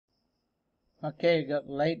Okay, you got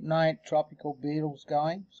late night tropical beetles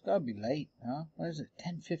going. It's gotta be late, huh? What is it?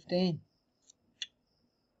 10:15.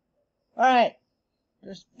 Alright,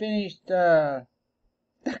 just finished. I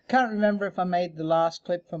can't remember if I made the last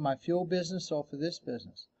clip for my fuel business or for this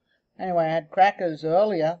business. Anyway, I had crackers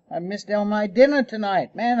earlier. I missed out on my dinner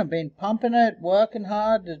tonight. Man, I've been pumping it, working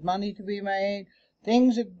hard. There's money to be made.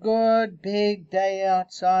 Things are good. Big day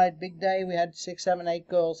outside. Big day. We had 6, 7, 8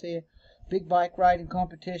 girls here. Big bike riding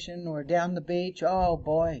competition. We're down the beach. Oh,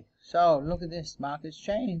 boy. So, look at this. Market's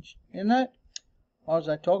changed, isn't it? What was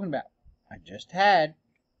I talking about? I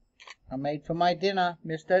made for my dinner.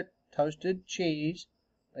 Missed it. Toasted cheese.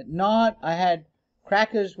 But not. I had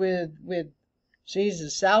crackers with Caesar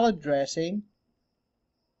salad dressing,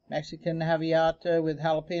 Mexican Javiata with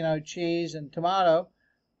jalapeno cheese and tomato.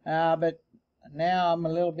 But now I'm a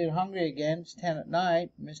little bit hungry again. It's 10 at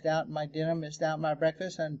night. Missed out on my dinner, missed out on my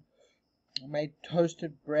breakfast, and I made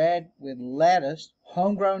toasted bread with lettuce,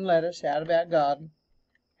 homegrown lettuce out of our garden,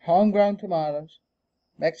 homegrown tomatoes,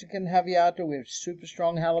 Mexican Javiata with super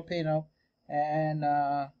strong jalapeno, and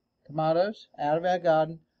tomatoes out of our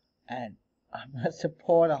garden, and I must have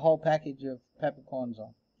poured a whole package of peppercorns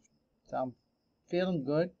on. So I'm feeling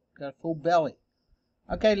good. Got a full belly.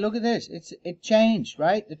 Okay, look at this. It changed,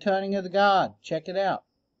 right? The turning of the guard. Check it out.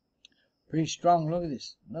 Pretty strong. Look at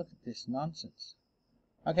this. Look at this nonsense.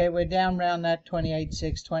 Okay, we're down around that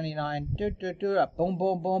 28.6, 29. Up. Boom,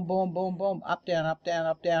 boom, boom, boom, boom, boom. Up, down, up, down,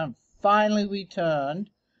 up, down. Finally we turned.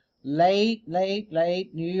 Late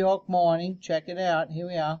New York morning. Check it out. Here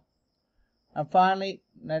we are. And finally,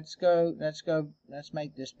 let's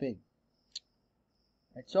make this big.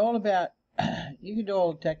 It's all about, you can do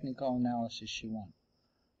all the technical analysis you want.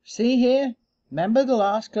 See here? Remember the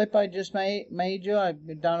last clip I just made you? I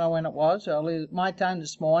don't know when it was. Early, my time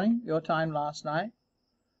this morning, your time last night.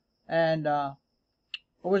 And it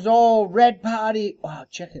was all red party. Wow,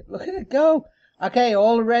 check it. Look at it go. Okay,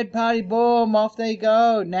 all the red party, boom, off they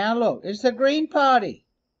go. Now look, it's the green party.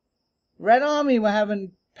 Red Army were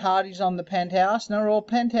having parties on the penthouse, and they're all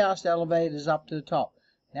penthouse elevators up to the top.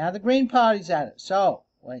 Now the green party's at it. So,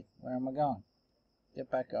 wait, where am I going? Get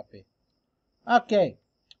back up here. Okay,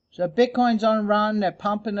 so Bitcoin's on a run. They're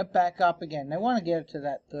pumping it back up again. They want to get it to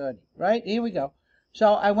that 30, right? Here we go.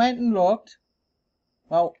 So I went and looked.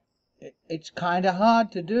 Well, it's kind of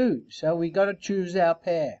hard to do, so we got to choose our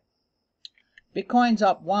pair. Bitcoin's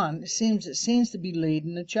up 1. It seems to be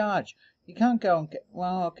leading the charge. You can't go and get,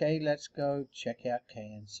 well, okay, let's go check out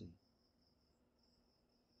KNC.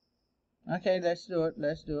 Okay, let's do it.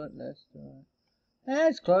 Yeah,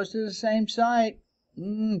 it's close to the same site.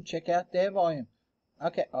 Check out their volume.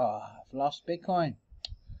 Okay, I've lost Bitcoin.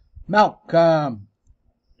 Malcolm.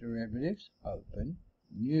 Derivatives, open,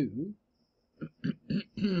 new.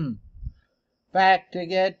 Back to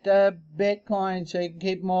get Bitcoin so you can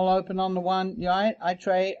keep them all open on the one. Right? I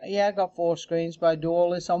trade. Yeah, I got 4 screens, but I do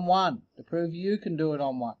all this on one to prove you can do it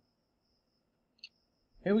on one.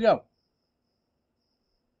 Here we go.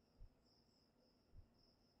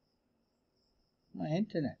 My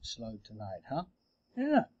internet's slow tonight, huh?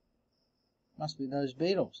 Yeah. Must be those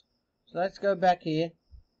beetles. So let's go back here.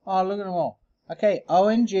 Oh, look at them all. Okay,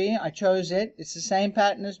 ONG, I chose it. It's the same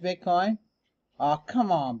pattern as Bitcoin. Oh,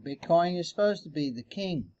 come on, Bitcoin. You're supposed to be the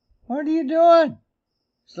king. What are you doing?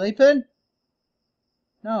 Sleeping?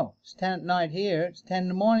 No, it's 10 at night here. It's 10 in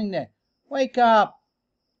the morning there. Wake up.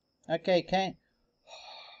 Okay,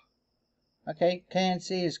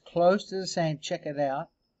 KNC is close to the same. Check it out.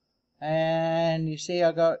 And you see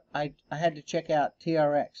I had to check out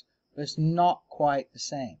TRX. But it's not quite the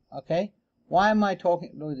same. Okay? Why am I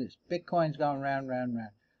talking? Look at this. Bitcoin's going round.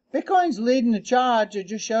 Bitcoin's leading the charge. I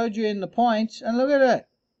just showed you in the points. And look at it.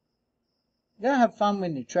 You gotta have fun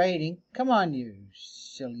when you're trading. Come on, you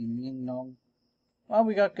silly ning-nong. What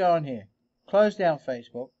we got going here? Close down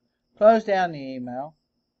Facebook. Close down the email.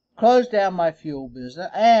 Close down my fuel business.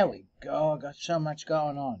 There we go. I got so much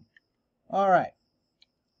going on. Alright.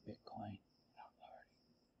 Bitcoin.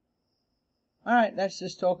 Alright, let's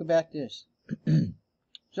just talk about this.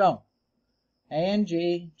 So,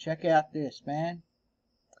 ANG, check out this, man.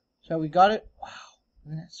 So we got it. Wow,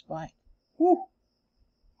 look at that spike. Woo!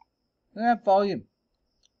 Look at that volume.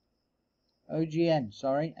 OGN,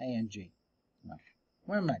 sorry, ANG. No.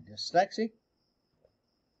 Where am I, dyslexic?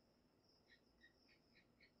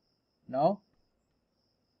 No?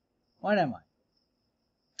 What am I?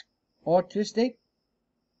 Autistic?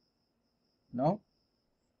 No?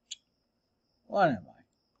 What am I?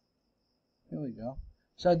 Here we go.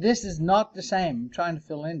 So this is not the same. I'm trying to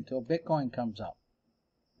fill in until Bitcoin comes up.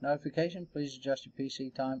 Notification, please adjust your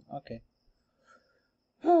PC time. Okay.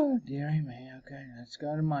 Oh, dearie me. Okay, let's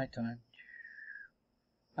go to my time.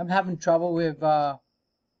 I'm having trouble with Bybit.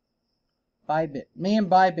 Me and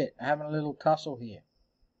Bybit are having a little tussle here.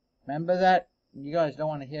 Remember that? You guys don't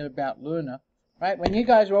want to hear about Luna. Right? When you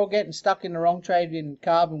guys were all getting stuck in the wrong trade in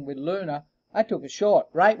carbon with Luna, I took a short.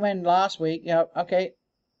 Right when last week, okay,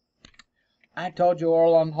 I told you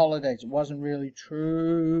all on holidays. It wasn't really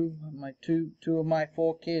true. My two of my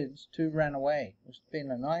 4 kids, 2 ran away. It's been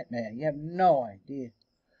a nightmare. You have no idea.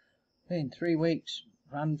 Been 3 weeks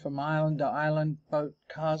running from island to island,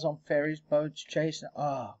 cars on ferries, boats chasing.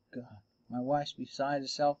 Oh God, my wife's beside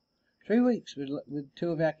herself. 3 weeks with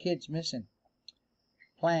 2 of our kids missing.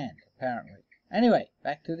 Planned, apparently. Anyway,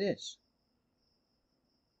 back to this.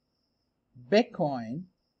 Bitcoin,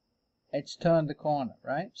 it's turned the corner,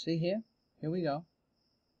 right? See here? Here we go.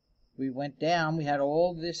 We went down. We had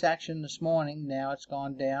all this action this morning. Now it's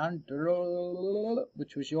gone down,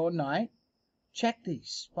 which was your night. Check these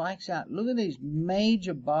spikes out. Look at these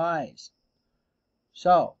major buys.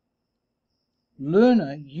 So,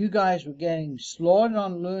 Luna, you guys were getting slaughtered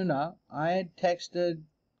on Luna. I had texted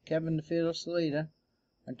Kevin the Fearless Leader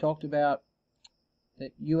and talked about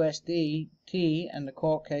the USDT and the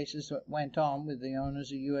court cases that went on with the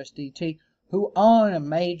owners of USDT, who own a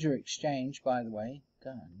major exchange, by the way.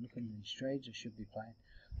 God, look at these trades I should be playing.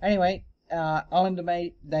 Anyway, they own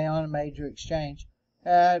a major exchange.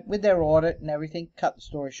 With their audit and everything, cut the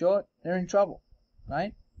story short, they're in trouble,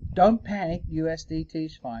 right? Don't panic,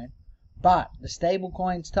 USDT's fine. But the stable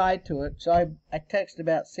coin's tied to it, so I texted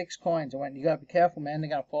about 6 coins. I went, you gotta be careful, man, they're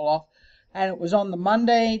gonna fall off. And it was on the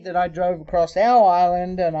Monday that I drove across our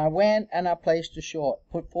island, and I went and I placed a short.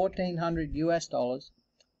 Put $1,400 US.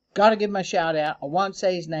 Gotta give him a shout out. I won't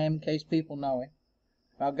say his name in case people know him.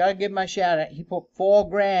 But I've gotta give him a shout out. He put $4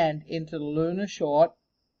 grand into the Luna short.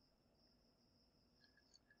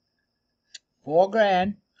 4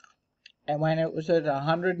 grand. And when it was at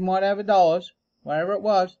 100 and whatever dollars, whatever it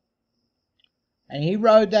was, and he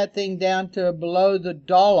rode that thing down to below the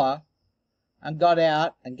 $1 and got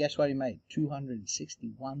out, and guess what he made?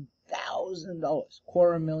 $261,000,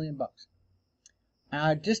 $250,000 bucks. Now,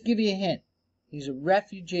 I'll just give you a hint. He's a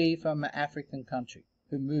refugee from an African country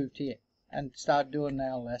who moved here and started doing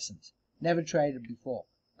our lessons. Never traded before.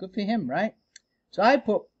 Good for him, right? So I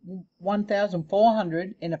put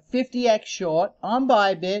 1,400 in a 50x short on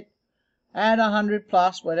Bybit at 100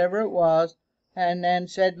 plus, whatever it was, and then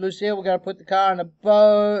said, Lucille, we're going to put the car on a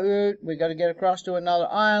boat. We're going to get across to another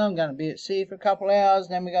island. We're going to be at sea for a couple hours.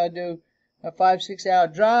 Then we're going to do a 5-6 hour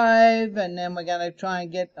drive. And then we're going to try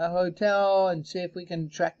and get a hotel and see if we can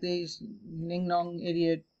track these ning-nong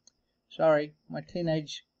idiot, sorry, my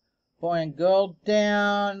teenage boy and girl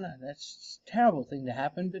down. That's a terrible thing to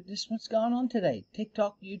happen, but this is what's going on today.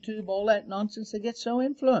 TikTok, YouTube, all that nonsense. They get so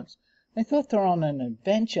influenced. They thought they were on an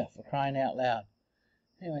adventure, for crying out loud.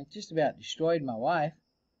 Anyway, just about destroyed my wife.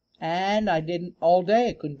 And I didn't all day.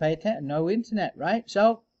 I couldn't pay attention. No internet, right?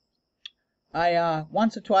 So I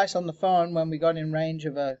once or twice on the phone when we got in range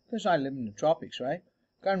of because I live in the tropics, right?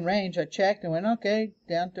 Got in range, I checked and went, okay,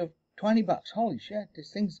 down to $20. Holy shit,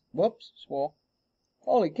 this thing's, whoops, swore.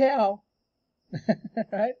 Holy cow.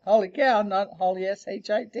 Right? Holy cow, not holy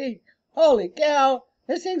S-H-I-T. Holy cow,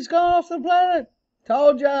 this thing's gone off the planet.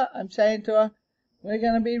 Told ya. I'm saying to her, we're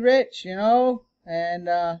going to be rich, you know. And,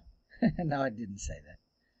 no, I didn't say that.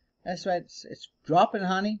 That's right. It's dropping,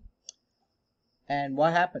 honey. And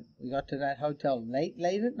what happened? We got to that hotel late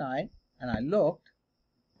at night, and I looked,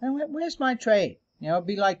 and I went, where's my trade? You know, it'd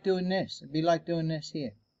be like doing this. It'd be like doing this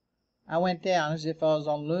here. I went down as if I was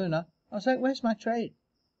on Luna. I was like, where's my trade?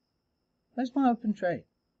 Where's my open trade?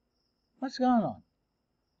 What's going on?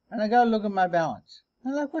 And I go look at my balance.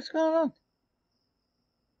 I'm like, what's going on?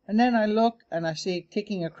 And then I look and I see it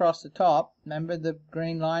ticking across the top. Remember the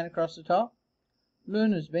green line across the top?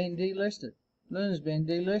 Luna's been delisted. Luna's been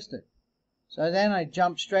delisted. So then I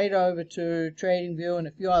jump straight over to TradingView and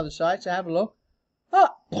a few other sites. I have a look.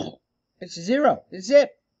 Oh, it's 0. It's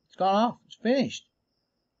zip. It's gone off. It's finished.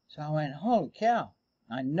 So I went, holy cow.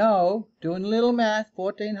 I know, doing a little math,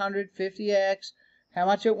 1,450x, how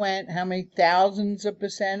much it went, how many thousands of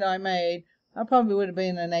percent I made. I probably would have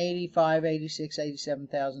been an $85,000, $86,000,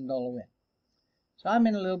 $87,000 win. So I'm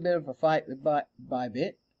in a little bit of a fight with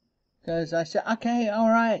Bybit, because I said, okay, all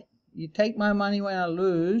right, you take my money when I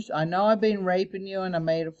lose. I know I've been raping you and I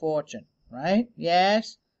made a fortune, right?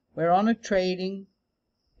 Yes, we're on a trading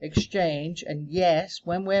exchange, and yes,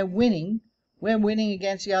 when we're winning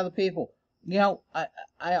against the other people. You know,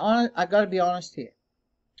 I got to be honest here.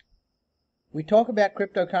 We talk about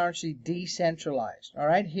cryptocurrency decentralized, all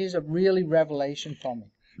right? Here's a really revelation for me.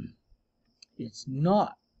 It's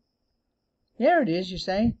not. There it is, you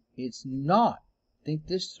say. It's not. Think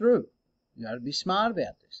this through. You got to be smart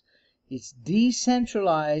about this. It's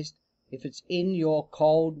decentralized if it's in your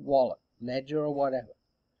cold wallet, ledger or whatever.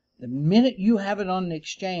 The minute you have it on an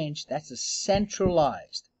exchange, that's a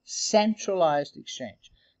centralized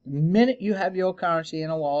exchange. The minute you have your currency in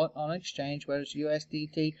a wallet on an exchange, whether it's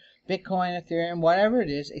USDT, Bitcoin, Ethereum, whatever it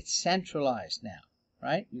is, it's centralized now,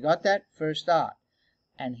 right? You got that for a start.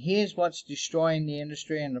 And here's what's destroying the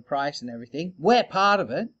industry and the price and everything. We're part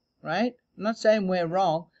of it, right? I'm not saying we're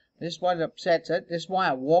wrong. This is what upsets it. This is why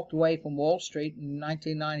I walked away from Wall Street in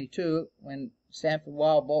 1992 when Sanford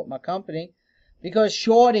Weill bought my company. Because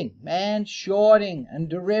shorting, man, shorting and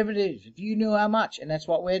derivatives, if you knew how much, and that's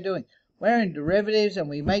what we're doing. We're in derivatives and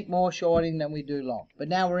we make more shorting than we do long. But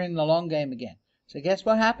now we're in the long game again. So guess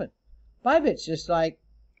what happened? Bybit's just like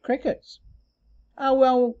crickets. Oh,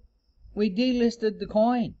 well, we delisted the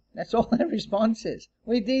coin. That's all their response is.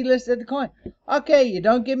 We delisted the coin. Okay, you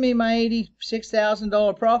don't give me my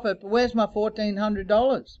 $86,000 profit, but where's my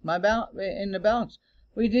 $1,400? In the balance.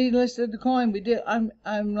 We delisted the coin. We did.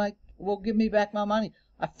 I'm like, well, give me back my money.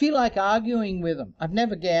 I feel like arguing with them. I've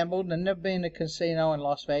never gambled and never been to a casino in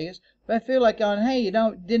Las Vegas, but I feel like going, hey, you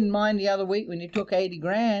didn't mind the other week when you took 80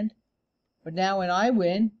 grand, but now when I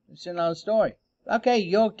win, it's another story. Okay,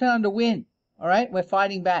 your turn to win. All right, we're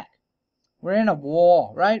fighting back. We're in a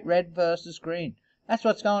war, right? Red versus green. That's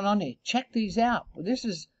what's going on here. Check these out.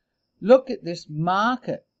 Look at this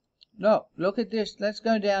market. Look at this. Let's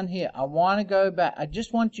go down here. I want to go back. I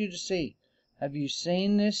just want you to see. Have you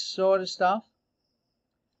seen this sort of stuff?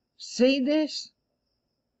 See this?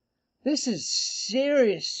 This is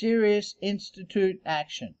serious institute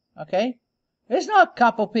action, okay? It's not a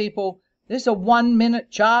couple people. This is a 1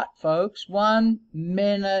 minute chart, folks. 1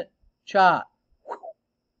 minute chart.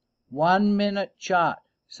 1 minute chart.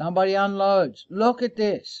 Somebody unloads. Look at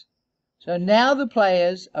this. So now the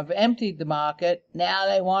players have emptied the market. Now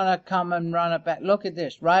they want to come and run it back. Look at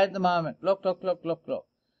this right at the moment. Look.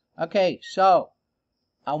 Okay, so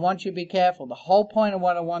I want you to be careful. The whole point of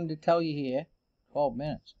what I wanted to tell you here, 12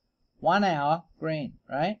 minutes, 1 hour, green,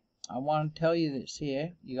 right? I want to tell you this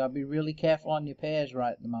here. You got to be really careful on your pairs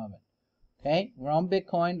right at the moment. Okay, we're on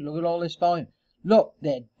Bitcoin. Look at all this volume. Look,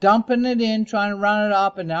 they're dumping it in, trying to run it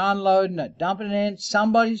up, and they're unloading it, dumping it in.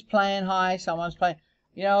 Somebody's playing high, someone's playing.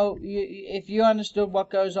 You know, if you understood what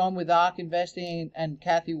goes on with ARK Investing and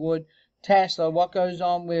Cathie Wood, Tesla, what goes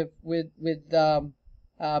on with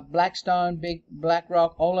Blackstone,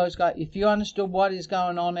 BlackRock, all those guys, if you understood what is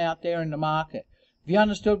going on out there in the market, if you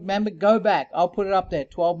understood, remember, go back. I'll put it up there,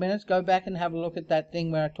 12 minutes. Go back and have a look at that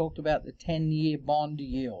thing where I talked about the 10-year bond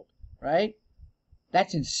yield, right?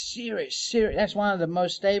 That's in serious, that's one of the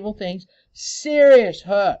most stable things. Serious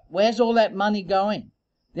hurt. Where's all that money going?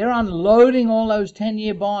 They're unloading all those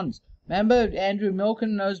 10-year bonds. Remember Andrew Milken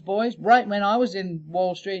and those boys? Right when I was in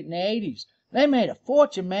Wall Street in the 80s. They made a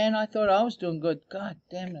fortune, man. I thought I was doing good. God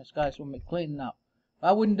damn, those guys were cleaning up.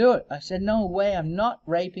 I wouldn't do it. I said, no way, I'm not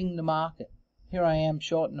raping the market. Here I am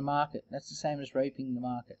shorting the market. That's the same as raping the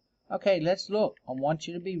market. Okay, let's look. I want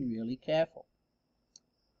you to be really careful.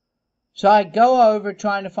 So I go over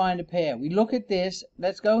trying to find a pair. We look at this.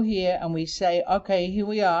 Let's go here and we say, okay, here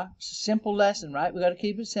we are. It's a simple lesson, right? We've got to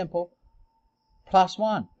keep it simple.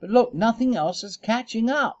 +1. But look, nothing else is catching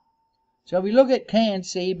up. So we look at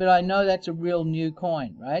KNC, but I know that's a real new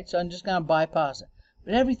coin, right? So I'm just going to bypass it.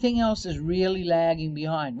 But everything else is really lagging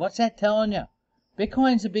behind. What's that telling you?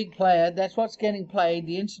 Bitcoin's a big player. That's what's getting played.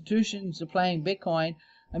 The institutions are playing Bitcoin.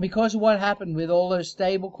 And because of what happened with all those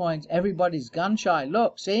stable coins, everybody's gun shy.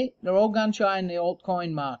 Look, see? They're all gun shy in the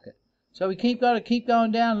altcoin market. So we got to keep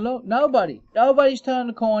going down. Look, nobody's turned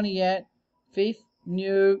the corner yet. FIF,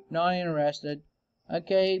 new, not interested.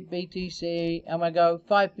 Okay, BTC, and we go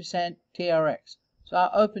 5% TRX. So I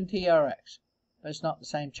open TRX, but it's not the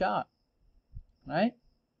same chart, right?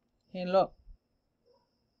 Here, look.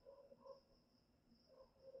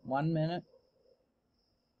 1 minute.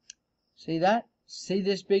 See that? See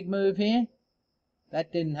this big move here?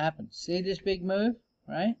 That didn't happen. See this big move,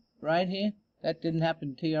 right? Right here? That didn't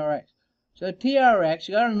happen to TRX. So TRX,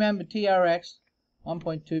 you got to remember TRX,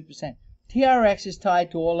 1.2%. TRX is tied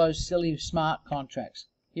to all those silly smart contracts.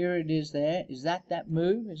 Here it is there. Is that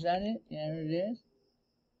move? Is that it? There it is.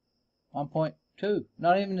 1.2.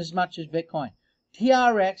 Not even as much as Bitcoin.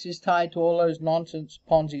 TRX is tied to all those nonsense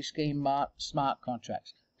Ponzi scheme smart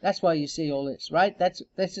contracts. That's why you see all this, right?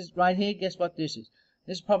 This is right here. Guess what this is?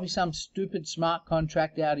 This is probably some stupid smart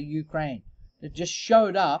contract out of Ukraine that just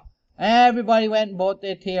showed up. Everybody went and bought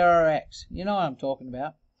their TRX. You know what I'm talking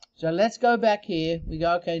about. So let's go back here. We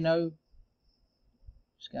go, okay, no.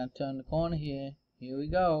 Just going to turn the corner here. Here we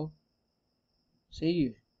go. See,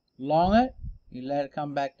 you long it, you let it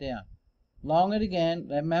come back down. long it again.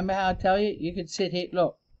 Remember how I tell you? You could sit here,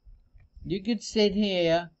 look. You could sit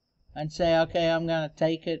here and say, okay, I'm going to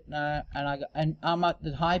take it, and I'm at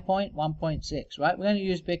the high point, 1.6, right? We're going to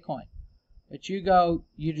use Bitcoin. But you go,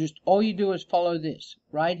 all you do is follow this,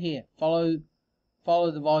 right here. Follow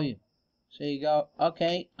the volume. So you go,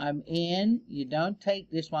 okay, I'm in. You don't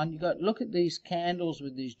take this one. You got look at these candles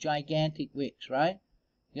with these gigantic wicks, right?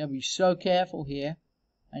 You gotta be so careful here.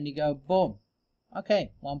 And you go, boom.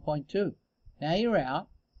 Okay, 1.2. Now you're out.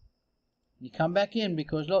 You come back in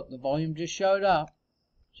because look, the volume just showed up.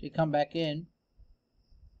 So you come back in.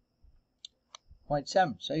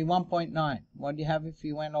 0.7. So you're 1.9. What do you have if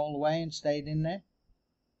you went all the way and stayed in there?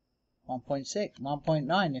 1.6,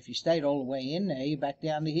 1.9. If you stayed all the way in there, you're back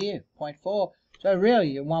down to here, 0.4. So really,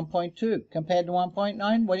 you're 1.2 compared to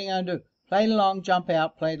 1.9. What are you going to do? Play it along, jump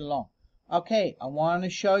out, play it along. Okay, I want to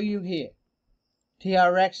show you here.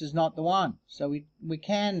 TRX is not the one, so we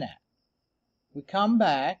can that. We come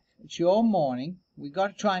back. It's your morning. We got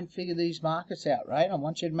to try and figure these markets out, right? I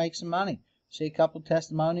want you to make some money. See a couple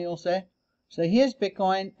testimonials there. So here's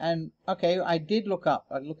Bitcoin, and okay, I did look up.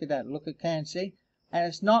 I look at that. Look at KNC. And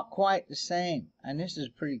it's not quite the same. And this is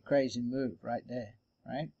a pretty crazy move right there.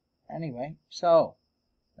 Right? Anyway, so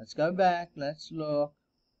let's go back. Let's look.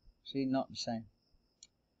 See, not the same.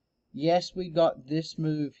 Yes, we got this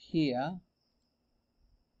move here.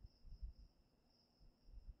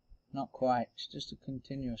 Not quite. It's just a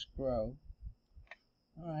continuous grow.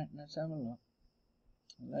 Alright, let's have a look.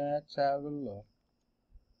 Let's have a look.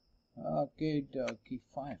 Okay, dokie.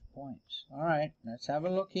 5 points. Alright, let's have a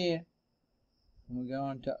look here. And we go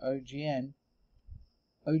on to OGN.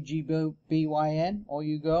 OGBYN, all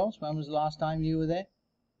you girls. When was the last time you were there?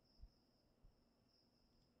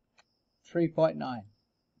 3.9.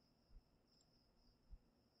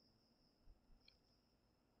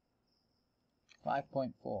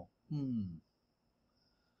 5.4.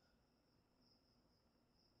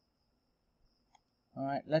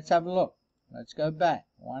 Alright, let's have a look. Let's go back.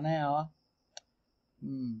 1 hour.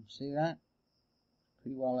 See that?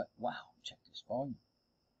 Pretty well. Wow, check this volume.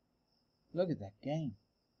 Look at that game.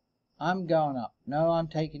 I'm going up. No, I'm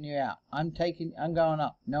taking you out. I'm going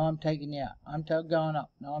up. No, I'm taking you out. I'm going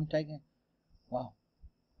up. No, I'm taking. Wow.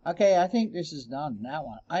 Okay, I think this is done. That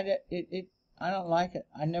one. I don't like it.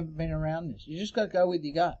 I've never been around this. You just got to go with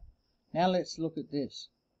your gut. Now let's look at this.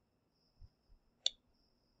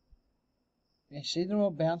 You see they're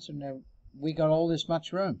all bouncing there. We got all this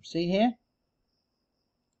much room. See here?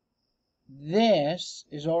 This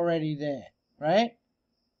is already there, right?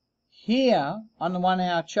 Here on the 1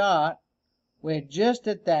 hour chart, we're just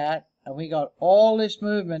at that, and we got all this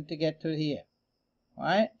movement to get to here,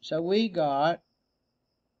 right? So we got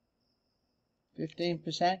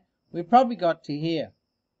 15%. We probably got to here,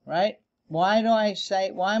 right? Why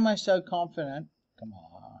am I so confident? Come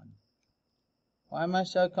on. Why am I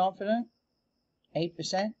so confident?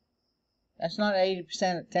 8%? That's not 80%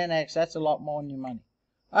 at 10x. That's a lot more than your money.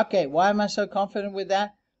 Okay, why am I so confident with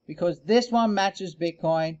that? Because this one matches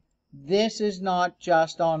Bitcoin. This is not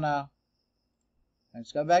just on a...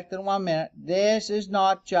 Let's go back to the 1 minute. This is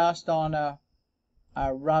not just on a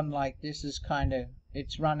run like this is kind of...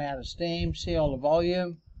 It's run out of steam. See all the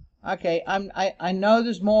volume. Okay, I know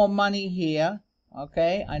there's more money here.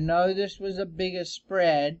 Okay, I know this was a bigger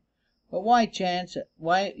spread. But why chance it?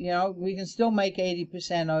 Why, we can still make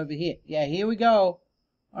 80% over here. Yeah, here we go.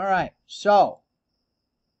 All right, so...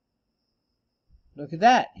 Look at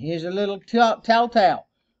that. Here's a little telltale.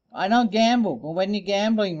 I don't gamble, but when you're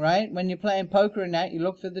gambling, right, when you're playing poker and that, you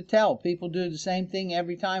look for the tell. People do the same thing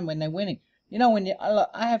every time when they're winning.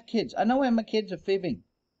 I have kids. I know when my kids are fibbing.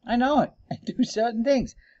 I know it. I do certain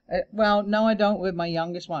things. Well, no, I don't with my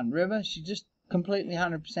youngest one. River, she's just completely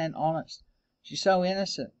 100% honest. She's so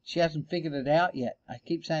innocent. She hasn't figured it out yet. I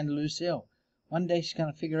keep saying to Lucille, one day she's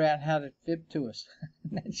going to figure out how to fib to us.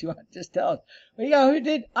 And then she won't just tell us. Well, who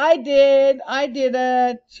did? I did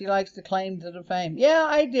it. She likes to claim to the fame. Yeah,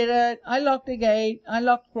 I did it. I locked the gate. I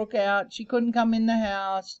locked Brooke out. She couldn't come in the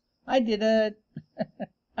house. I did it.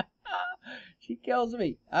 She kills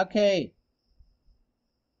me. Okay.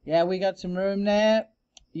 Yeah, we got some room there.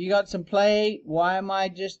 You got some play. Why am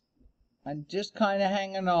I'm just kind of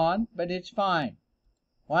hanging on, but it's fine.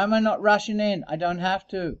 Why am I not rushing in? I don't have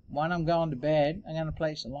to. One, I'm going to bed. I'm going to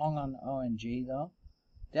place a long on the ONG, though.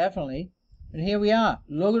 Definitely. But here we are.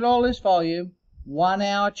 Look at all this volume. 1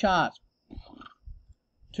 hour charts.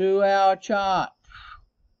 2 hour chart.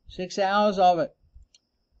 6 hours of it.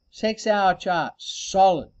 6 hour chart.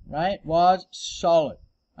 Solid, right? Was solid.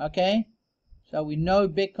 Okay? So we know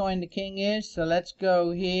Bitcoin the king is. So let's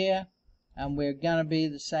go here. And we're gonna be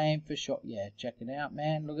the same for short. Yeah, check it out,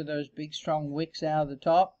 man. Look at those big strong wicks out of the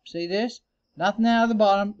top. See this? Nothing out of the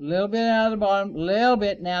bottom. A little bit out of the bottom. A little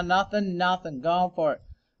bit. Now nothing. Going for it.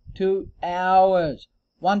 2 hours.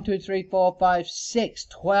 1, 2, 3, 4, 5, 6.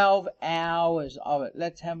 12 hours of it.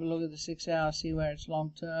 Let's have a look at the 6 hours. See where it's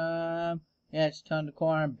long term. Yeah, it's turned the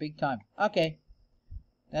corner big time. Okay.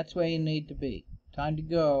 That's where you need to be. Time to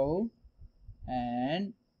go.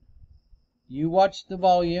 And you watch the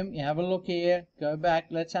volume. You have a look here. Go back.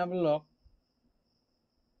 Let's have a look.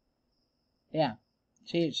 Yeah.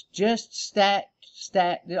 See, it's just stat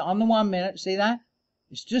on the 1 minute. See that?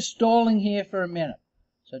 It's just stalling here for a minute.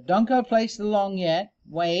 So don't go place the long yet.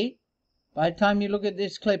 Wait. By the time you look at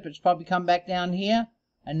this clip, it's probably come back down here.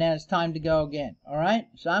 And now it's time to go again. Alright?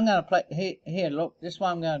 So I'm going to play. Here, look. This is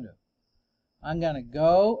what I'm going to do. I'm going to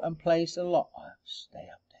go and place a long. Oh, stay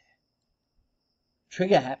up there.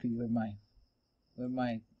 Trigger happy with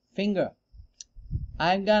my finger.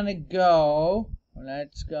 I'm going to go.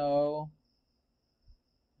 Let's go.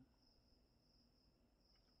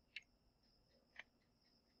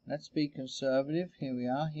 Let's be conservative. Here we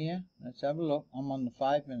are here. Let's have a look. I'm on the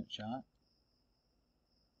 5-minute chart.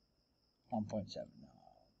 1.7. No,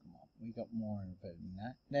 come on. We got more in it than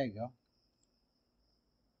that. There you go.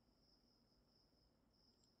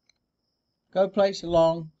 Go place a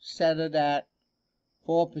long. Set it at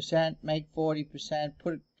 4%. Make 40%.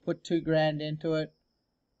 Put 2 grand into it.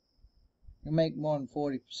 You'll make more than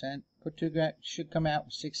 40%. Put 2 grand. Should come out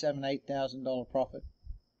with $6,000, $7,000, $8,000 profit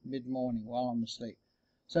mid-morning while I'm asleep.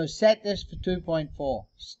 So set this for 2.4.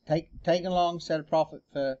 Take along, set a profit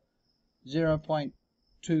for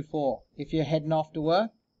 0.24 if you're heading off to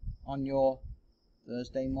work on your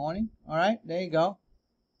Thursday morning. All right, there you go.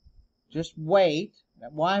 Just wait.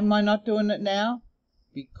 Why am I not doing it now?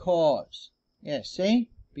 Because. Yeah, see?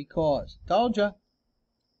 Because. Told you.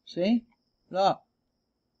 See? Look.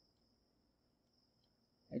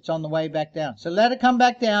 It's on the way back down. So let it come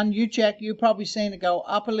back down. You check. You've probably seen it go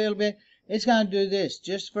up a little bit. It's going to do this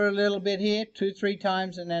just for a little bit here, 2-3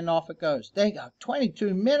 times, and then off it goes. There you go.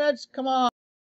 22 minutes. Come on.